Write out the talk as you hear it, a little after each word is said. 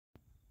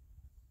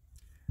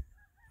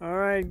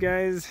Alright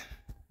guys,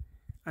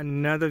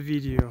 another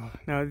video.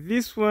 Now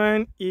this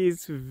one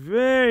is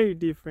very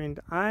different.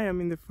 I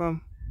am in the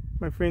farm,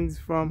 my friend's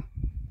farm.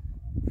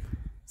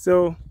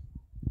 So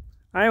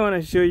I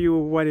want to show you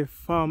what a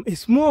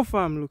small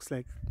farm looks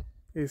like.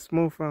 A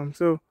small farm.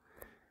 So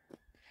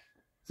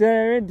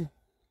are you ready?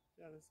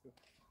 Yeah, let's go.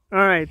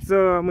 Alright,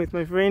 so I'm with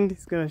my friend.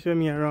 He's gonna show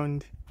me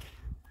around.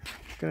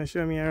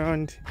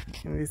 And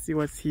let's see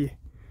what's here.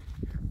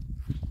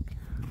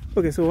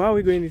 Okay, so how are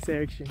we going this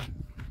direction?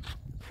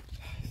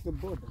 The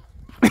border.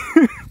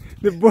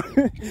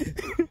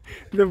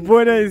 The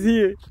border is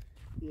here.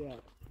 Yeah.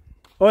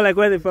 Or like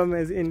where the farmer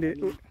is in the.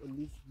 And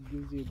this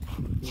gives you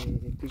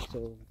the picture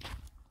of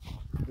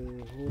the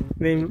whole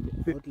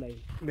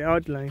outline. The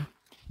outline.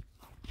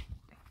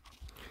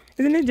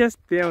 Isn't it just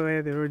there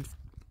where the road's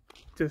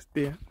just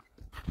there?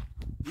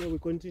 No, we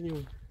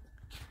continue.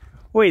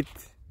 Wait.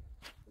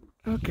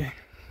 Okay.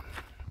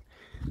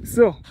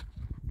 So,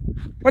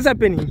 what's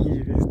happening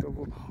here, first of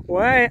all?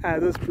 Why are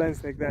those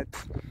plants like that?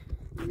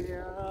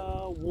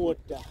 Yeah,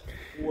 water.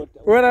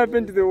 What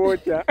happened to the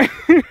water?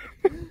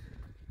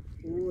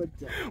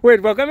 Water.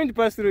 Wait, we're coming to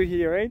pass through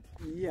here, right?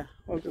 Yeah.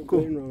 Okay,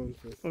 cool. Going around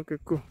first. Okay,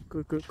 cool.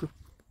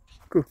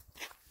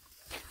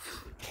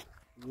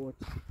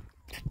 Water.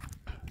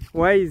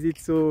 Why is it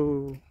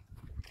so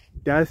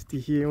dusty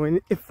here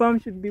when a farm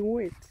should be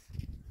wet?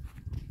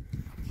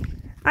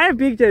 I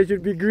picture it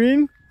should be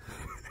green.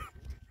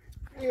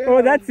 Yeah.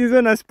 Oh, that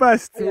season has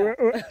passed. Yeah.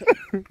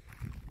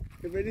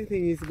 If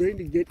anything, it's going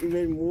to get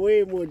even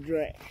way more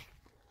dry.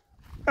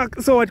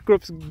 So what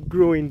crops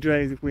grow in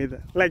dry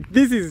weather? Like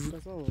this is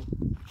Cassava.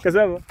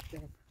 cassava. Yeah.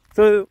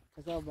 So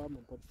Cassava,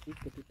 but sweet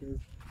potatoes.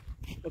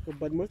 Okay,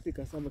 but mostly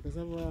cassava.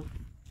 Cassava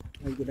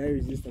has got high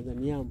resistance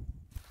and yam.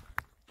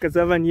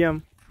 cassava and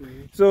yam.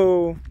 Mm-hmm.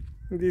 So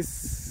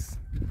this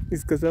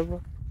is cassava.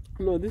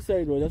 No, this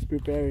side we're just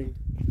preparing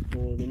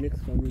for the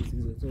next farming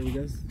season. So we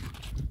just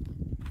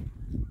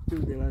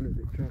took the land of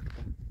the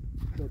tractor.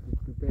 So to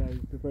prepare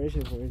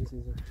preparation for rain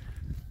season.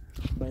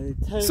 By the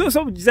time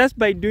So just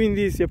by doing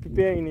this you're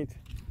preparing it.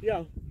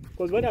 yeah,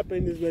 because what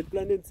happened is we had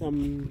planted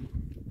some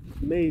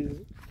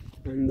maize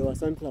and there were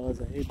sunflowers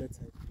ahead that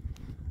side.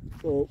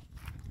 So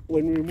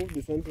when we removed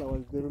the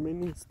sunflowers, the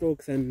remaining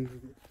stalks and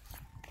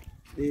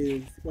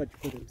the what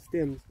you call them,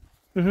 stems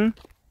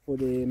for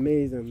the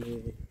maize and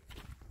the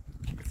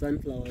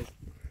sunflowers,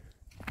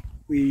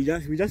 we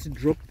just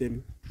drop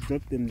them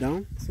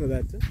down so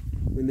that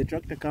when the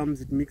tractor comes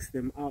it mixes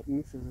them up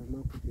with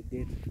the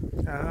dead.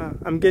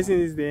 I'm guessing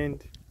this is the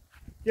end.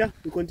 Yeah,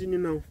 we continue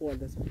now forward.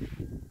 That's all.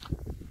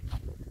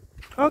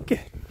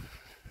 Okay.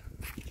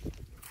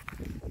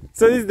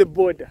 So this is the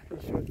border.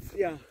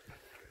 Yeah.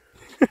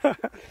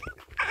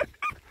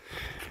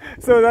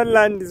 So that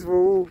land is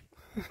for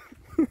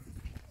who?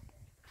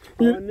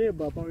 Our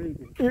neighbor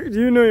apparently.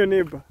 Do you know your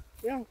neighbor?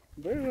 Yeah,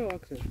 very well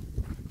actually.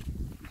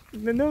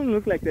 They don't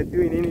look like they're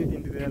doing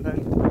anything to their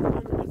land.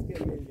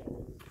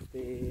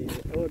 The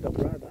older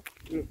brother,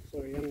 no,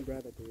 sorry, young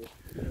brother to you.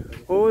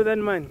 Oh, that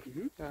man.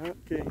 Mm-hmm.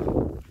 Okay.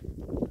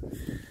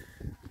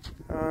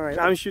 Alright,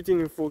 I'm shooting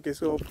in focus,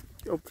 so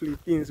hopefully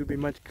things will be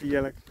much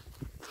clearer.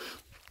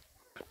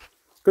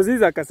 Because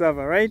these are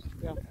cassava, right?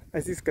 Yeah.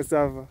 I see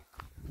cassava.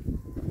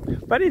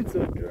 But it's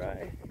so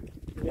dry.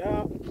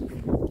 Yeah,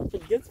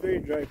 it gets very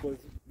dry because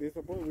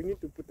we need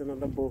to put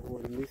another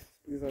borehole on this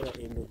other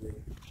end of the.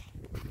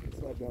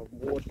 So we have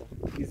water,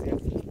 easy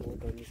access to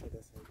water on this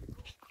other side.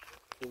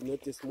 You'll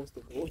notice most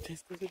of the water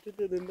is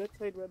concentrated on that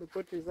side where the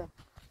potters are.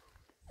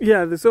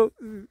 Yeah,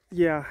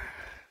 yeah.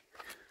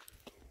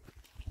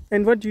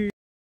 And what do you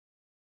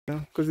use?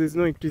 Because there's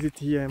no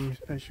electricity here, I'm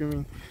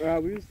assuming. We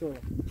use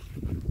solar.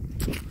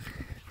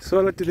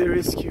 Solar to the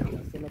rescue.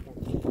 Solar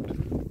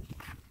panel.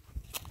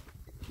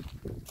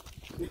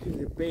 This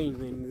is a pain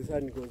when the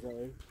sun goes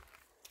away.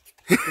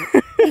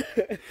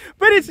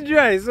 But it's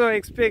dry, so I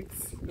expect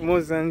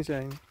more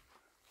sunshine.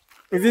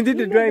 Isn't it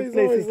a dry place?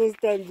 There's always those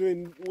times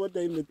when water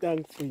in the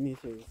tank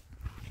finishes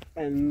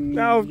and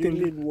you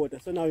need water.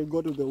 So now you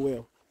go to the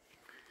well.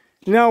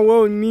 Now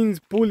well means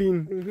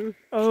pulling.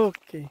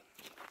 Okay.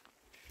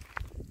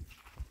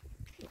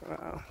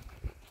 Wow.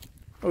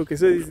 Okay,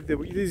 so this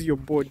is your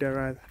border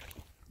rather.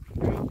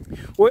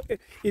 What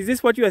is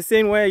this? What you are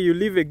saying? Where you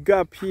leave a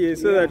gap here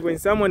so that when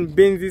someone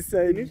bends this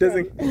side, it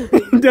doesn't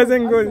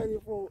go.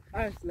 For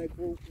us, like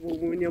for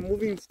when you're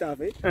moving stuff,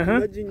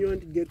 imagine you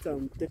want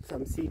to take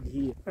some seed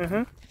here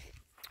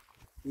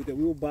with a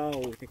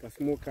wheelbarrow or take a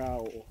smoker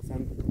or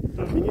something.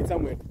 You need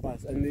somewhere to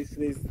pass, and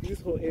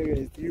this whole area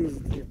is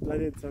used. They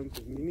planted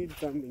something. You need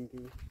something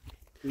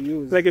to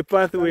use, like a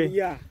pathway.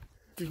 Yeah,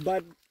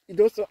 but it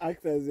also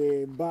acts as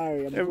a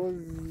barrier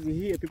because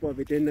here people have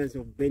a tendency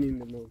of bending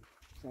them on.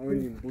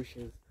 Surrounding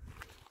bushes.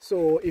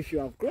 So if you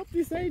have crop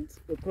this side,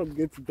 the crop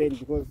gets bent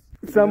because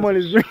someone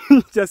is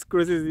just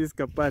crosses this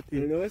path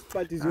here. And the worst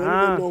part is you won't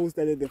even know who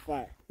started the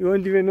fire. You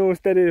won't even know who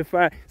started the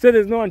fire. So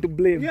there's no one to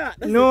blame. Yeah,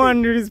 no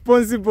one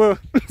responsible.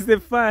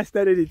 The fire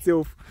started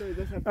itself. So you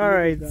just have to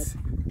Alright.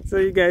 So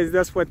you guys,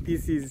 that's what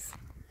this is.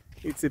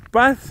 It's a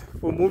path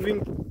for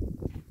moving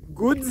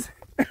goods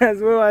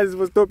as well as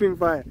for stopping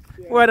fire.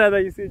 Yeah. What other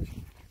usage?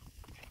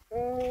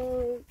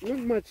 Not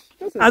much.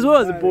 Just As well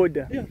as the barrier.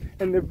 border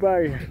and the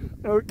barrier.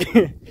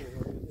 Okay.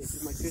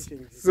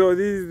 So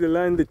this is the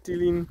land the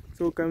tilling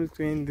so comes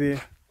to end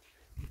there.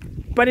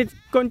 But it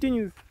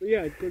continues.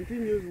 Yeah, it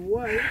continues.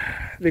 Why?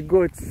 The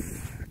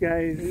goats,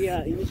 guys.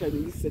 Yeah,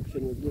 initially this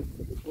section was good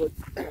for the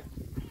goats.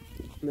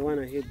 The one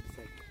ahead this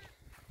side.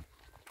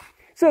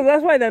 So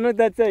that's why they're not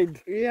that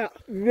side. Yeah.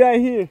 They are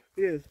here.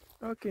 Yes.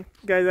 Okay.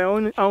 Guys, I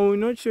will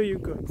not show you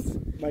goats.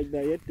 But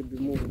they're yet to be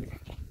moved.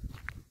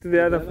 To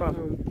the other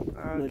farm.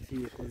 Not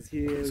here, because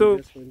here so,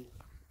 we just want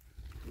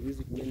to use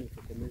it mainly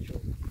for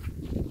commercial.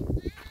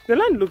 The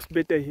land looks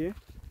better here.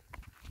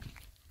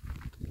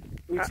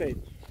 Which side?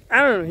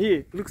 I don't know, here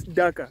it looks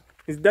darker.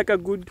 Is darker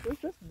good?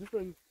 It's just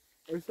different.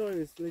 I saw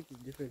a slightly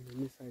different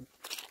on this side.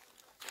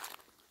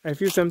 I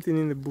feel something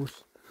in the bush.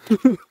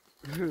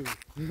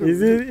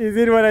 Is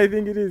it what I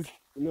think it is?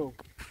 No.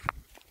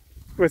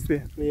 What's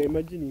there? We're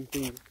imagining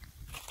things.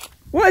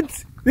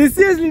 What? There's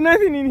seriously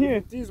nothing in here.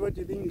 It is what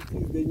you think it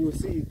is, then you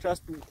see it.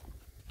 Trust me.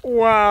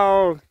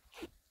 Wow.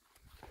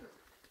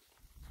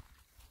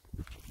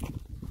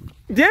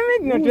 Damn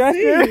it, not trust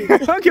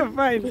it.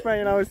 Okay,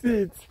 fine, I'll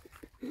see it.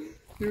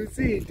 You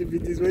see it if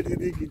it is what you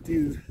think it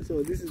is.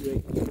 So this is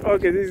like.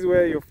 Okay, this is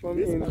where you're from.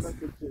 This other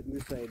section,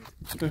 this side.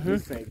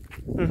 This side.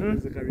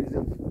 There's like a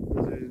reserve.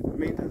 There's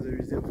made as a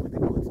reserve for the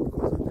goats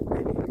because of the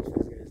burning which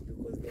these guys do,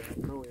 because they have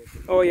nowhere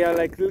to. Oh yeah,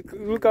 like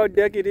look how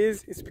dark it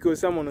is. It's because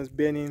someone was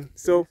burning.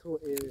 So this whole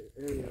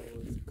area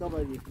was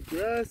covered with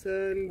grass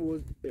and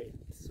was bent.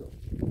 So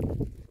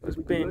it was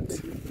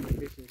bent.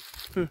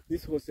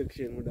 This whole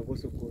section would have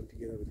also gone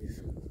together with this.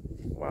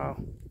 Wow.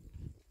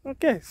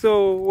 Okay,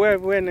 so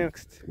where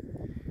next?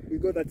 We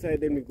go that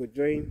side, then we go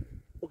join.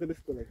 Okay, let's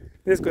go like this.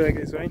 Let's go like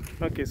this, right?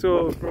 Okay,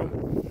 so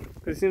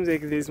it seems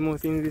like there's more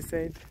things this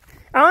side.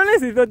 I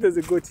honestly thought there's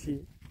a goat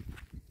here.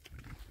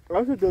 I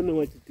also don't know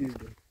what it is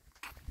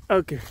though.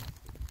 Okay,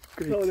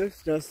 great. So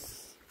let's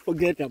just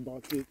forget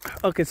about it.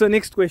 Okay, so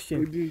next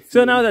question.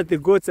 So now that the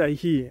goats are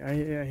here,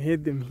 I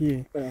heard them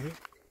here.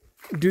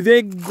 Do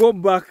they go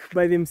back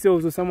by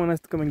themselves or someone has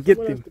to come and get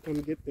them? Someone has to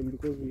come get them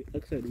because we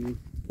actually...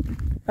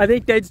 Are they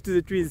tied to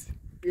the trees?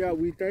 Yeah,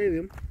 we tie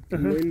them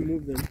and then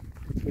move them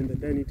when they're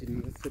done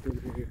eating in a certain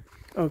area.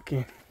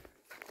 Okay.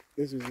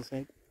 This is the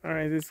side.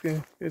 Alright, let's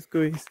go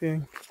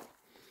here.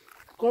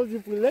 Because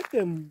if we let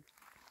them...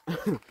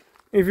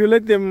 if you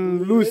let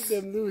them loose...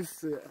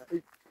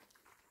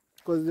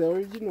 because the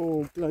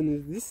original plan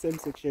is this same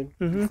section,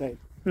 this side.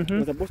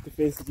 We're supposed to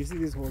fence it. You see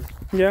these holes?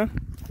 Yeah.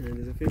 And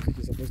there's a fence which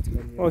is supposed to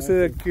come here. Oh, so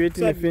they're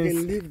creating a fence. So you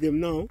can leave them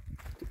now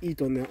to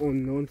eat on their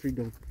own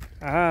freedom.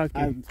 Ah,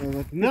 okay. And so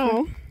that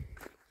now...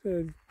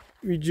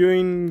 we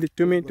join the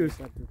tomatoes.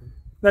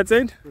 That's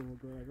it?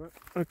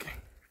 Okay.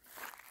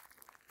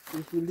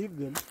 If you leave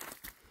them...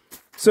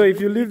 So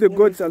if you leave the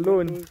goats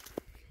alone...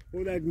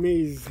 All that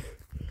maize.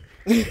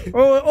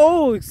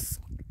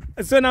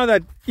 So now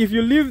that if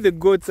you leave the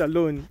goats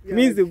alone,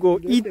 means they go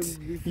eat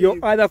your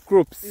other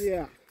crops.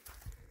 Yeah.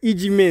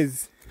 E.g.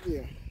 maize.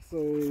 Yeah.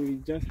 So we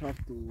just have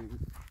to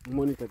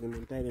monitor them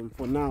and tie them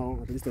for now,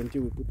 at least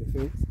until we put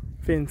the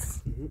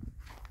fence.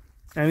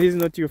 And this is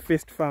not your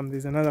first farm,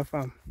 there's another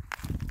farm.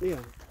 Yeah.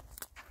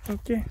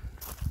 Okay.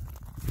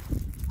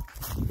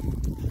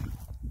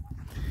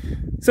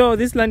 So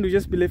this land will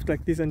just be left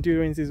like this until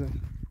rain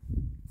season?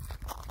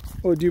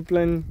 Or do you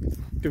plan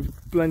to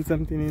plant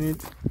something in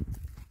it?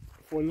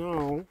 For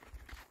now,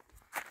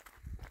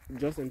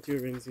 just until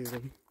rain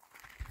season.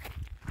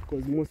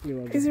 Because mostly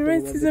is the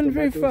rain season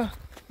very far?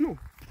 No.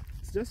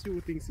 It's just you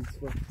who thinks it's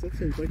far. It's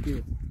actually quite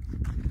near.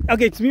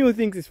 Okay, it's me who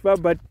thinks it's far,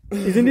 but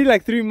isn't it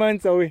like 3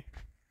 months away?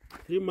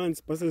 3 months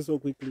passes so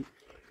quickly.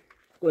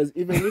 Because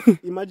even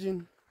if,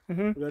 imagine we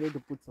are ready to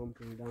put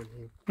something down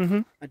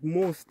here. At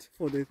most,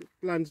 for the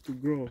plant to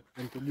grow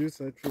and produce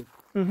a fruit,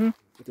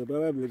 it will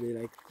probably be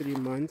like 3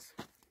 months.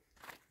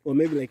 Or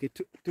maybe like a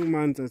 2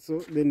 months or so.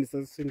 Then it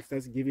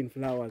starts giving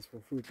flowers for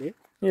fruit, eh?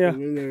 Yeah.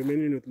 And then the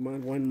remaining with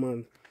 1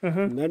 month.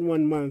 In that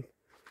 1 month,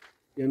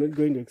 you're not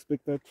going to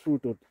expect that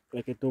fruit or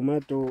like a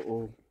tomato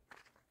or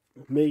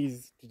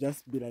maize to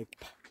just be like...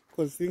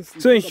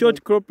 So in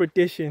short, crop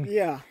rotation.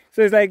 Yeah.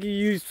 So it's like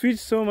you switch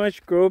so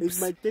much crops.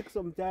 It might take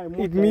some time,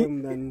 more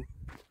time than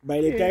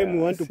by the time we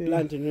want to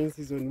plant in rain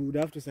season, we would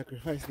have to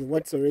sacrifice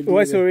what's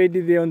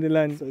already there on the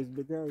land. So it's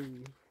better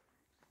we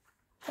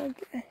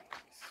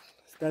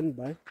stand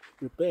by,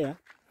 prepare,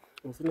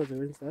 as soon as the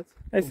rain starts.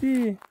 I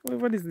see.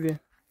 What is there?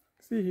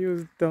 I see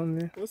hills down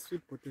there. What's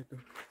sweet potato?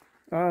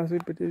 Ah,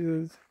 sweet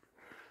potatoes.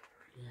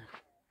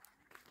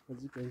 Yeah.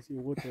 As you can see,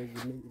 water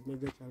is the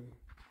major challenge.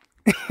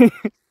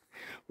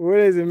 What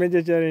is a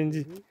major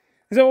challenge?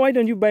 So why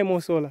don't you buy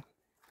more solar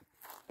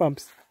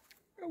pumps?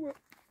 Well,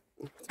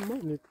 it's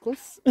money. It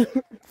costs.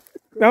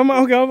 How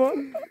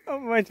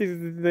much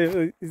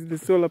is the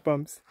solar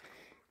pumps?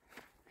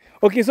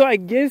 Okay, so I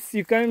guess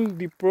you can't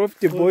be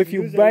profitable if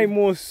you buy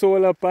more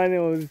solar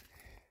panels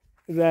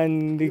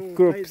than the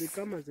crops. They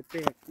come as a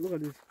pair. Look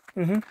at this.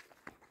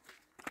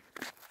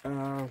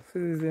 So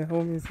there's a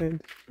home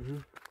inside.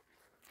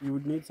 you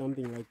would need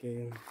something like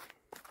a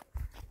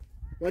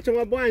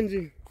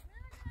Wachongabwanji.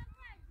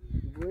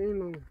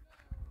 Bueno.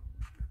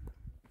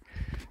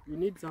 You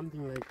need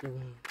something like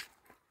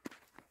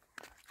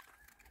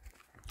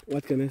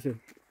what can I say?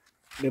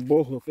 The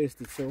borehole first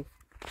itself,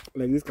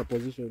 like this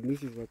composition.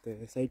 This is what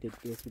I cited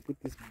to put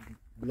this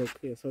block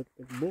here. So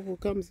the borehole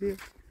comes here.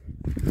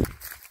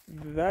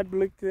 That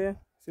block there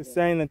is a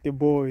sign that the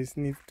boys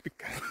need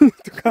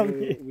to come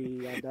here.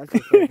 We are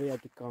asking the surveyor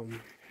to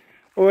come.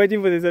 Oh,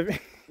 waiting for the survey.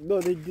 No,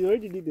 they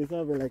already did the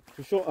survey, like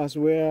to show us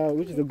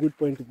which is a good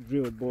point to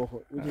drill a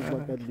borehole, which is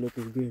what that block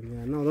is doing.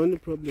 Yeah. Now the only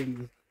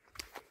problem is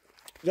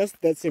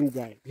just that same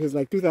guy. He was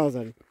like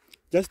 2,000.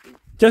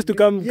 Just to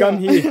come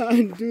here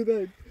and do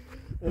that,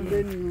 and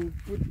then you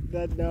put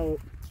that down.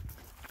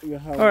 Your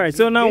house. All right.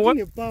 So now what?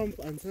 A pump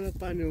and solar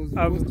panels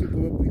supposed to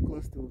probably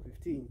cost to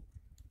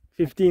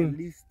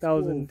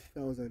 15,000.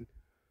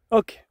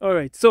 Okay. All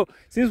right. So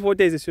since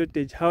water is a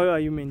shortage, how are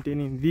you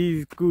maintaining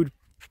these good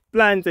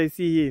plants I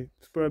see here?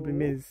 It's probably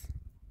maize.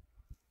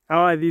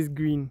 How are these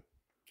green?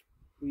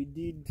 We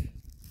did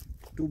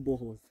 2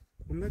 boreholes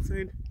on that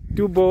side.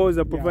 2 boreholes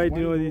are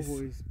providing all this.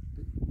 Is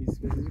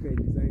specifically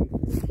designed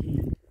for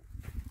heat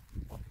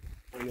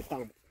and a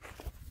pump.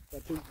 There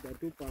are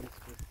 2 pumps,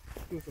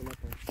 2 solar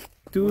pumps.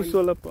 2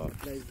 solar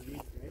pumps. Like this,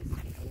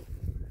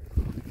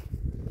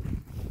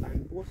 right?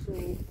 And also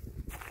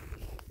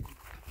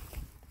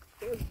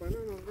there's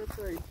banana on that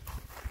side.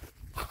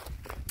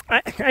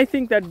 I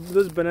think that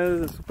those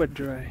bananas are super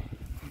dry.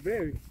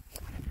 Very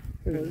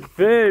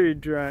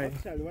dry.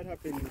 Actually, what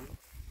happened is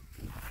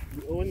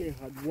we only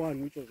had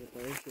one which was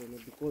operational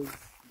because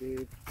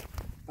the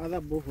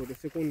other borehole, the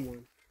second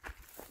one,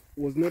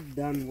 was not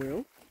done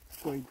well,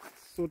 so it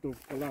sort of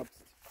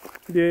collapsed.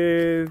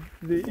 The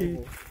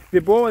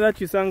borehole that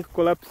you sank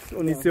collapsed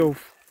on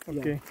itself.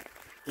 Okay.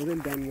 It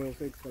wasn't done well,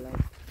 so it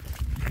collapsed.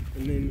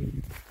 And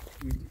then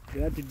we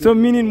had to do. So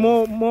meaning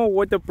more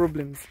water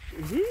problems.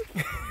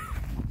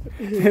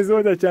 There's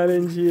water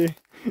challenge here.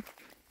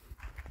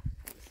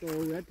 So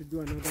we had to do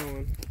another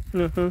one,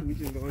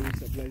 which is the one which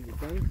supplies the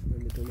tanks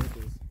and the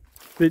tomatoes.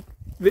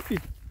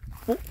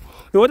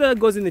 The water that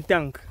goes in the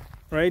tank,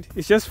 right?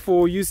 It's just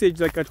for usage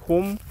like at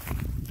home,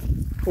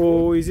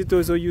 or is it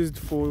also used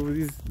for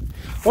this?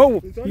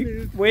 Oh,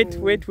 wait!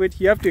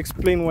 You have to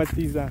explain what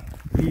these are.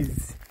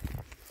 These.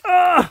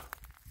 Ah!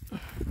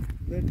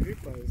 They're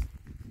drippers.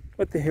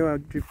 What the hell are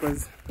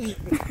drippers?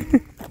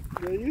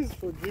 They're used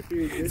for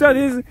dripping. So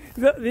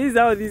these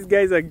how these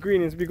guys are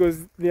green. It's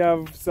because they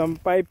have some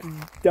pipes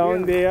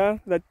down there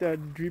that are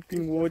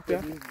dripping water.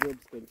 These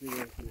jobs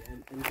continuously,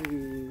 and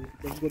then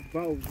they've got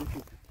valves which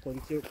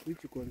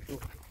you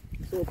control.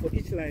 So for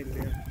each line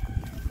there,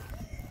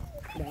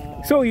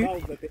 so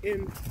valves at the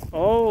end.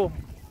 Oh.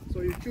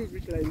 So you choose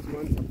which lines you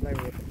want to supply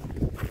water.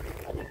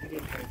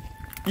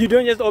 You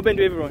don't just open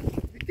to everyone.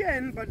 You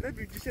can, but that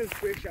reduces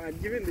pressure,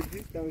 and given the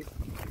distance,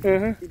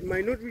 it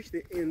might not reach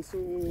the end. So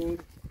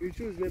you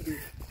choose maybe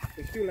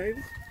a few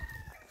lines,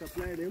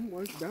 supply them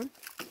once done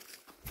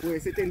for a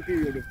certain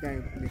period of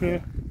time,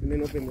 and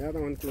then open the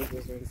other one, close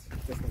those ones,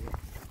 just like that.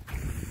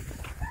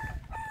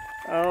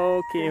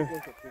 Okay.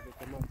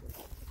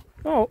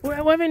 Oh, we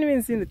haven't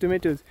even seen the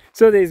tomatoes.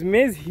 So there's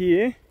maize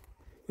here,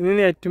 and then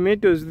there are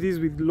tomatoes, these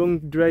with long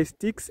dry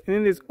sticks, and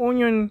then there's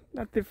onion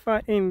at the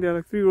far end. There are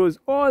like 3 rows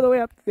all the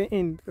way up to the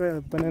end where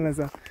the bananas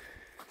are.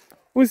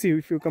 We'll see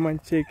if you come and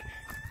check.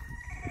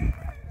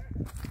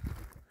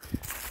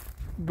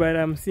 But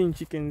I'm seeing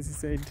chickens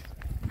inside.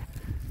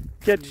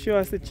 Care to show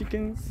us the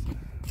chickens?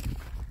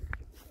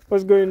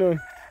 What's going on?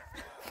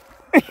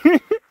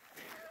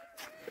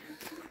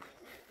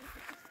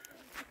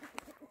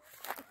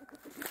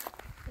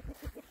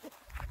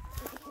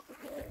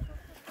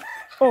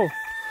 Oh,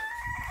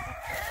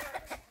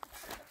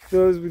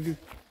 those with the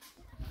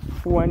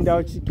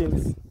one-down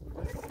chickens.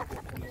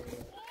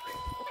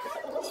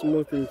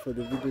 Small thing for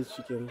the village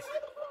chickens.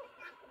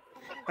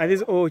 Are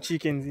these all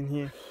chickens in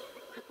here?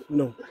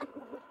 No.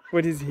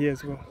 What is here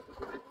as well?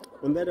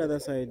 On that other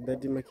side,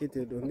 that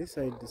demarcated, on this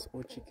side is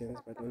all chickens,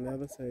 but on the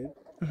other side,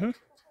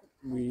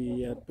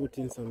 we are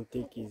putting some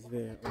turkeys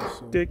there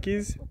also.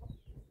 Turkeys?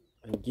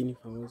 And guinea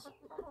fowls.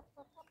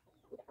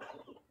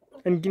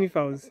 And guinea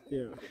fowls?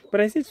 Yeah.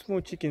 But I see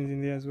small chickens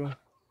in there as well.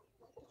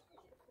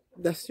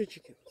 That's 2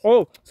 chickens.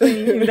 Oh, so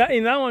in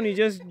that one you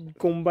just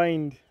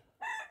combined.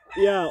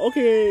 Yeah,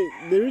 okay.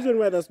 The reason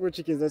why there's small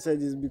chickens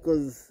outside is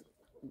because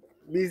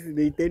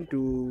they tend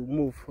to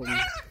move from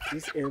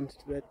this end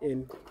to that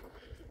end.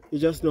 You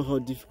just know how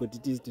difficult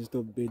it is to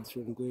stop birds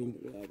from going to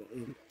the other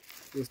end.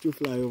 They still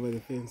fly over the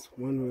fence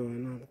one way or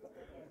another.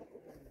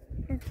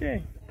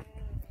 Okay.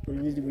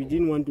 We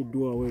didn't want to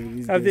do away with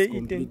these Have they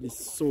completely, eaten?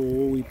 So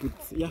we put,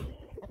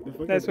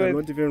 That's why they're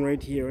not even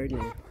right here right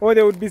now. Oh,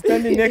 they would be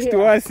standing next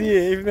to us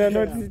here if they're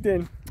not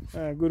eaten.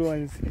 Good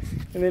ones.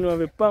 And then we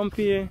have a pump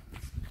here.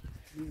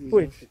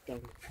 Wait, it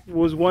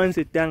was once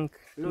a tank.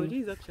 No, it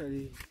is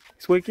actually.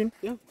 It's working?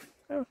 Yeah.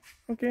 Oh,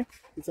 okay.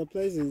 It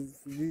supplies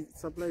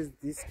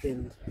this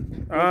end.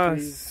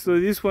 So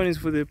this one is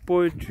for the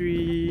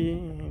poultry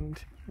and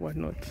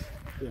whatnot.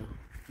 Yeah.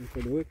 And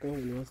for the waker,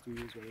 one wants to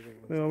use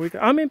whatever. Well,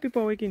 how many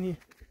people are working here?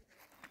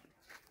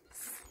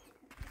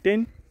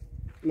 10?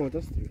 No,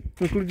 just 3.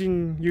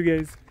 Including you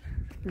guys.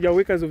 You're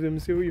wakers of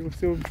themselves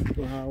yourselves.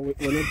 We're not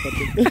part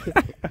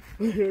of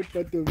we're not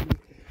part of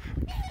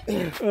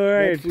it.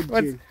 Alright.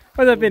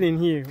 What's happening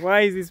here?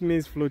 Why is this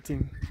maize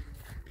floating?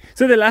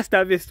 So the last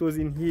harvest was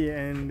in here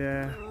and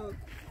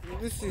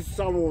this is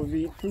some of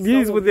it.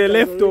 This was the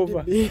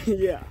leftover.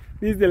 Yeah.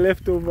 This is the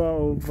leftover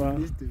of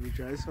this to be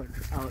transferred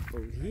out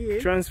of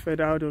here.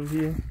 Transferred out of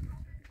here.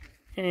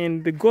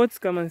 And the goats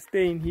come and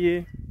stay in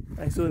here.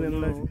 I saw them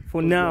last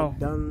for now.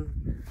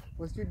 Done.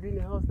 Was you doing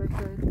the house that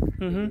side?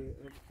 Mm-hmm.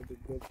 For the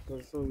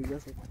goats, so we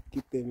just have to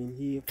keep them in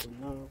here for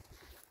now.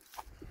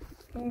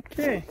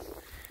 Okay.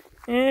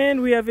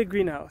 And we have a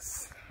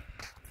greenhouse.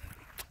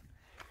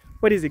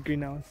 What is a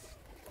greenhouse?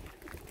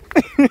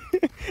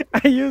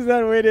 I use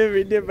that word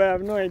every day, but I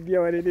have no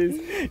idea what it is.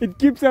 It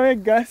keeps away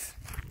gas.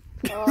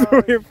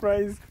 Away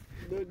fries.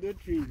 Not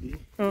really.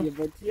 Yeah,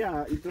 but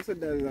yeah, it also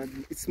does that.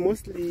 It's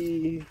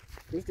mostly,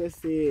 let's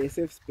just say, a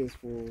safe space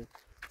for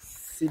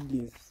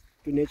seedlings,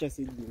 to nature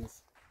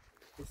seedlings.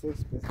 A safe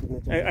space to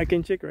nature. I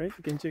can check, right?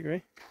 You can check,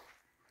 right?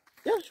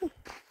 Yeah, sure.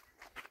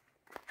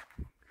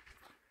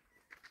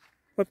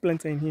 What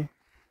plants are in here?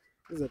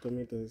 These are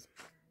tomatoes.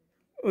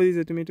 Oh, these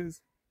are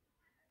tomatoes.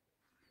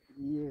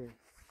 Yes.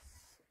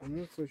 I'm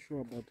not so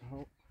sure about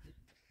how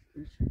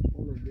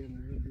all of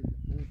them will be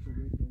all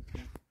tomatoes.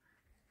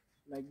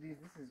 Like this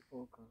is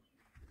okra.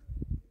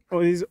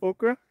 Oh, this is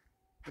okra?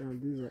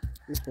 Yeah,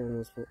 this one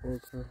was for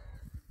okra.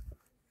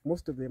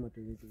 Most of them are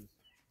tomatoes.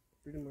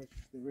 Pretty much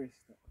the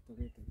rest are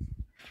tomatoes.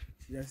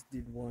 She just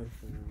did one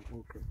for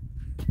okra.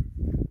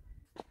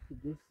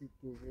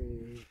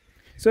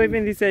 So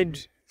even this side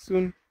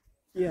soon?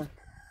 Yeah.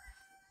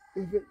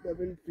 In fact, I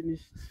haven't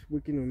finished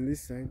working on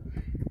this side.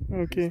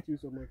 Okay. There's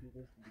still so much to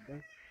be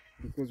done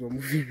because we're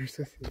moving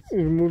resources.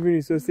 We're moving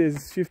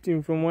resources,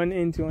 shifting from one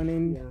end to one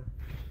end. Yeah.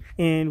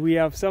 And we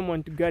have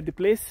someone to guard the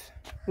place.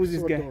 Who's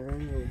this guy?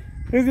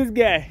 Who's Who's this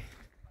guy?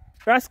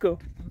 Rascal.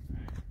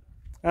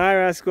 Hi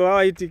Rascal, how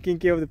are you taking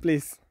care of the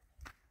place?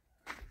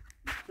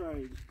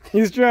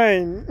 He's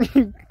trying.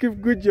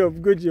 Good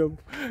job, good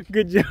job,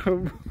 good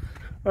job.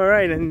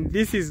 Alright, and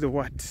this is the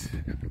what?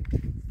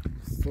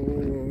 So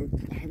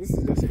this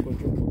is just a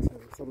control box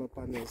and solar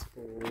panels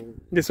for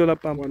the solar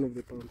pump. One of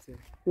the pumps, yeah.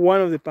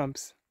 One of the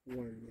pumps.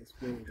 One of the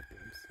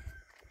pumps.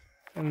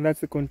 And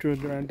that's the control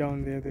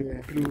down there,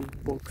 the blue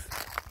box.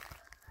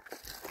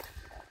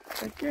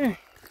 Okay.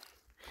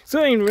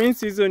 So in rain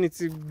season,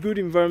 it's a good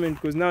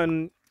environment because now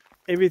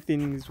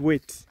everything is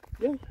wet.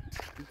 Yeah,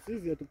 it's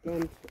easier to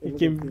plant. You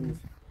can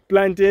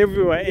plant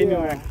everywhere,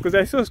 anywhere. Because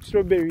I saw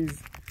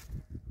strawberries.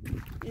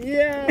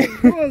 Yeah,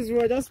 those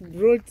were just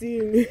brought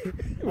in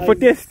for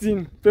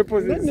testing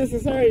purposes. Not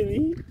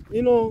necessarily,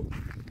 you know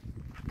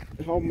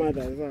how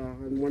mothers are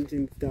and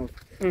wanting stuff.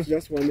 She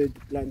just wanted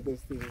to plant those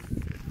things.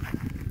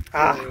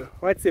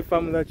 What's a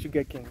farm without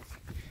sugar canes?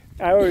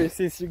 I always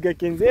see sugar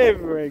canes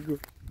everywhere I go.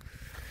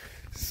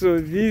 So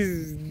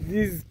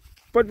these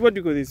what do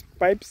you call these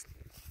pipes?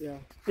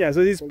 Yeah,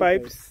 so these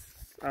pipes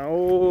are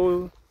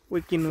all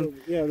working on.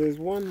 Yeah, there's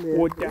one there.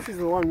 Water. This is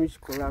the one which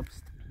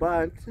collapsed,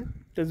 but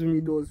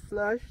it was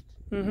flushed,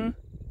 and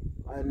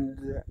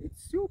it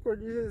still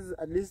produces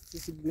at least a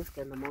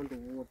significant amount of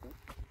water.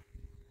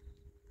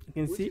 You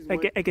can see, I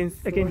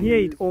can hear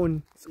it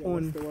on. It's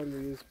on. That's the one we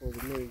use for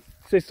the maize.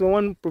 So it's the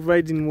one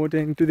providing water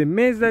into the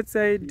maize that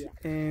side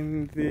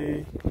and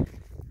the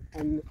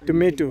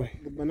tomato.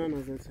 The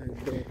bananas that side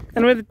there.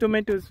 And where the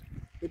tomatoes?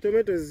 The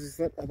tomatoes is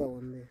that other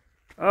one there.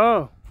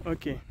 Oh,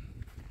 okay.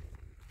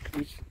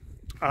 Which?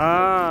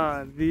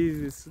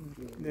 This is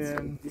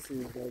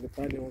the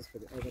panels for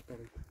the other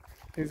pump.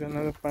 There's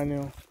another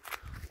panel.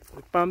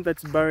 The pump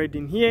that's buried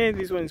in here.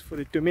 This one is for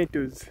the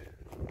tomatoes.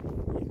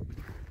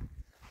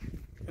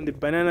 And the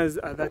bananas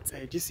are that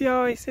side. You see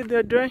how I said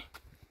they're dry?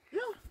 Yeah.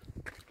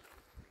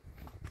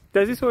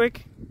 Does this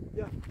work?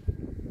 Yeah.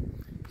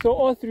 So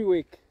all three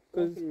work?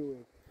 Because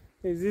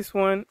there's this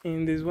one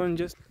and there's one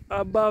just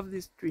above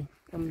this tree.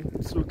 I'm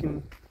just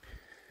looking.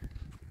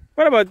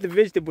 What about the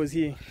vegetables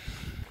here?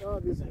 Oh,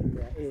 these are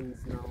their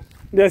ends now.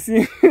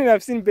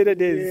 I've seen better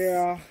days.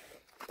 Yeah.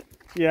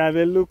 Yeah,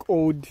 they look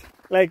old.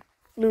 Like,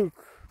 look.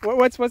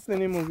 What's the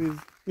name of these?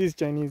 These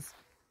Chinese?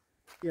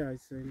 Yeah,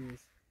 it's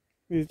Chinese.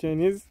 These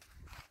Chinese?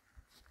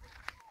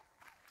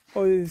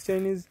 Oh, these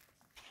Chinese.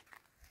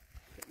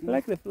 I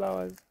like the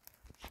flowers.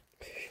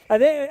 Are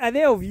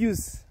they of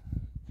use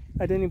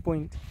at any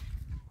point?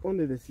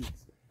 Only the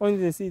seeds. Only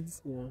the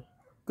seeds? Yeah.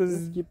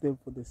 Because keep them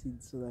for the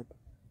seeds so that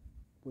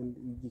when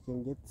you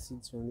can get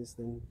seeds from this,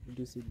 then you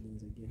do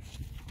seedlings again.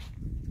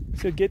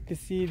 So get the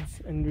seeds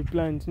and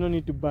replant. No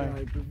need to buy. Yeah,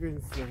 it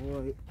prevents the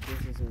whole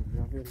process of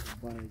having to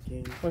buy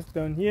again. What's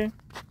down here?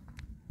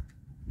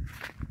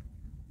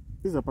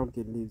 These are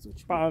pumpkin leaves.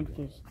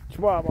 Pumpkins.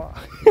 Chihuahua.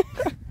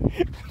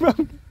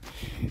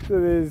 So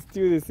there's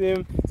still the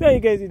same. So you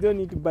guys, you don't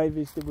need to buy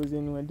vegetables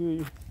anywhere, do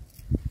you?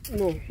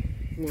 No.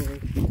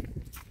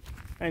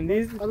 And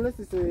this, unless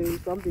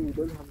it's something we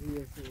don't have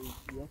here, so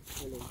you have to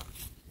follow.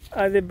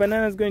 Are the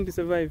bananas going to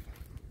survive?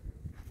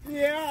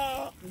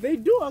 Yeah, they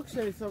do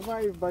actually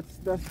survive, but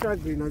they're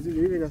struggling. As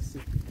you can see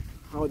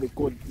how they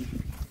code.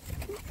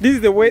 This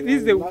is the way.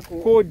 This is the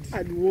code.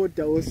 And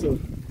water also.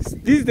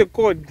 This is the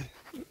code,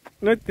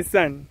 not the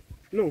sun.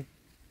 No.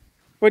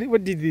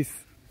 What did this?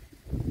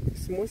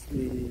 It's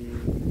mostly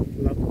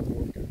lack of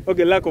water.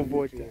 Okay, lack of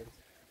water.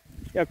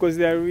 Yeah, because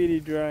they are really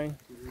dry.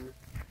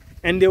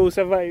 And they will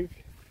survive.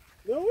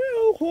 They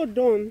will hold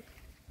on.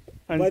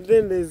 And but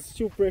then there's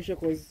still pressure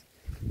because,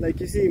 like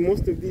you see,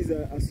 most of these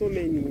are so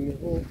many in the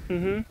hole.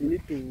 You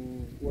need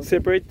to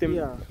separate them.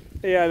 Yeah.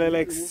 Yeah, there are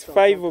like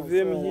 5 of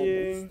them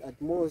here.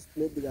 At most,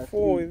 maybe there are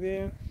 4 3.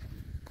 there.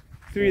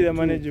 3 are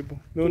manageable.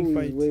 Don't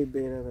fight. Is way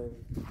better than.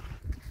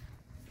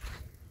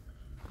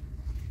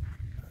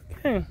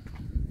 Okay.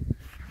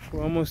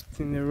 We're almost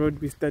in the road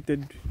we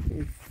started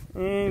with.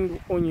 And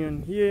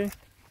onion here.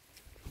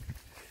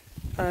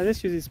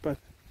 Let's use this path.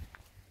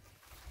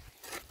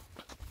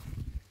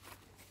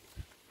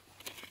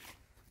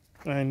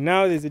 And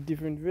now there's a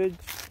different veg.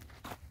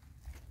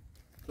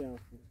 Careful.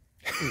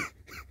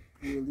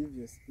 You'll leave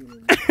your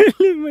skin.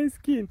 Leave my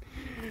skin.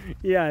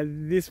 Yeah,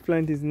 this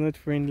plant is not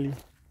friendly.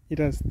 It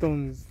has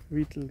thorns,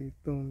 literally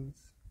thorns.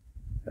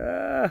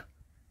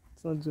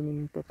 It's not zooming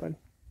in properly.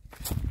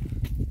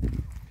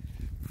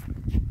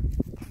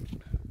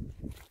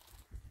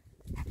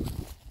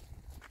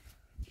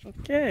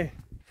 Okay.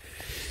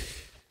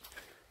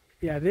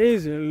 Yeah, there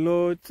is a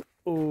lot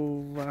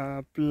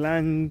of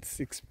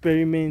plants,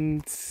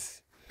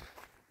 experiments.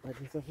 But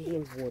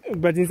insufficient water.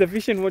 But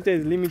insufficient water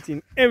is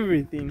limiting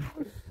everything.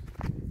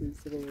 There's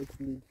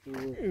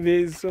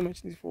so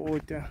much need for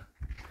water.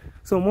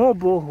 So more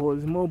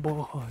boreholes, more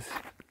boreholes.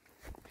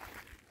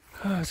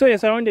 So you're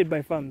surrounded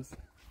by farms.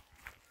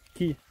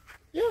 Here.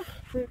 Yeah.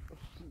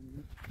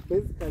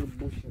 Basically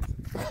bushes.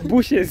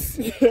 Bushes.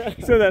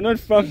 So they're not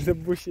farms, they're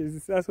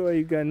bushes. That's why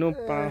you got no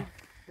power.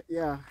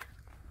 Yeah.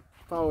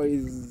 Power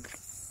is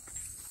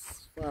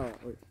far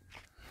away.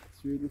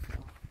 It's really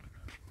far.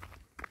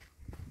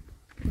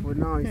 For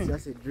now, it's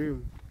just a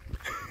dream.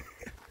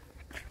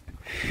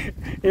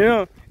 You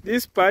know,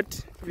 this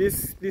part,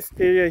 this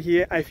area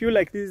here, I feel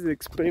like this is the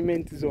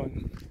experiment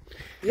zone.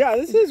 Yeah,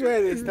 this is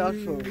where they start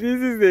from. This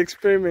is the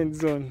experiment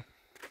zone.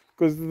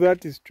 Because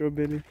that is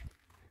strawberry.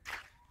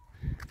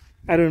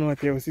 I don't know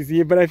what else is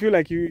here, but I feel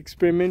like you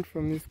experiment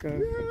from this car.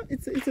 Yeah,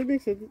 it's a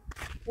mix of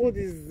all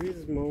these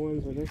small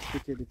ones are just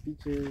picking the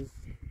peaches.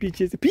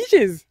 Peaches?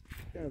 Peaches?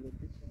 Yeah, the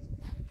peaches.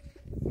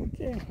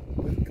 Okay.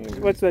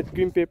 What's that?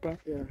 Green paper?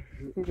 Yeah.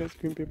 I think that's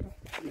green paper.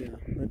 Yeah,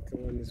 that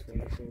one is for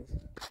apples.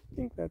 I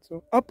think that's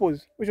all.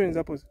 Apples? Which one is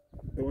apples?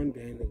 The one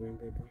behind the green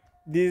paper.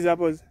 These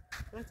apples?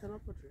 That's an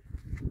apple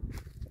tree.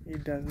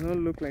 It does not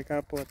look like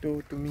apple at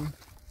all to me.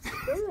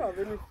 They don't have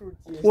any fruit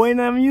yet. When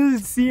I'm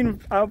used to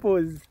seeing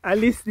apples, at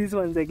least these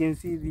ones I can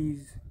see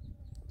these.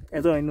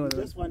 That's all I know.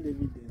 Just one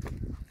evidence.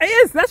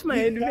 Yes, that's my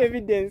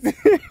evidence.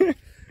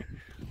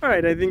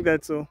 Alright, I think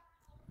that's all.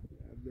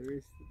 Yeah, the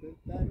rest,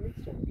 that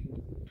mixture.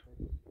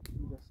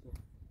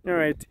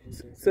 Alright,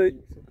 so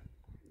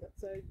that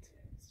side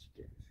is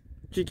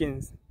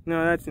chickens.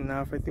 No, that's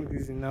enough. I think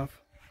this is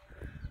enough.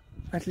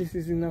 At least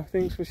this is enough.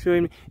 Thanks for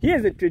showing me.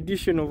 Here's a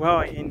tradition of how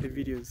I end the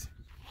videos.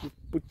 You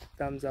put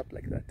thumbs up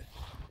like that.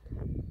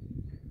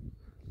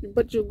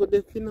 But you got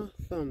a thinner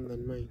thumb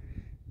than mine.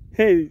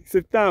 Hey, it's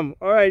a thumb.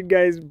 Alright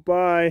guys,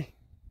 bye.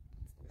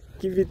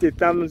 Give it a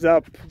thumbs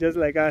up, just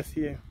like us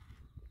here.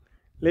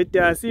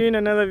 Later, see you in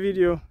another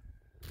video.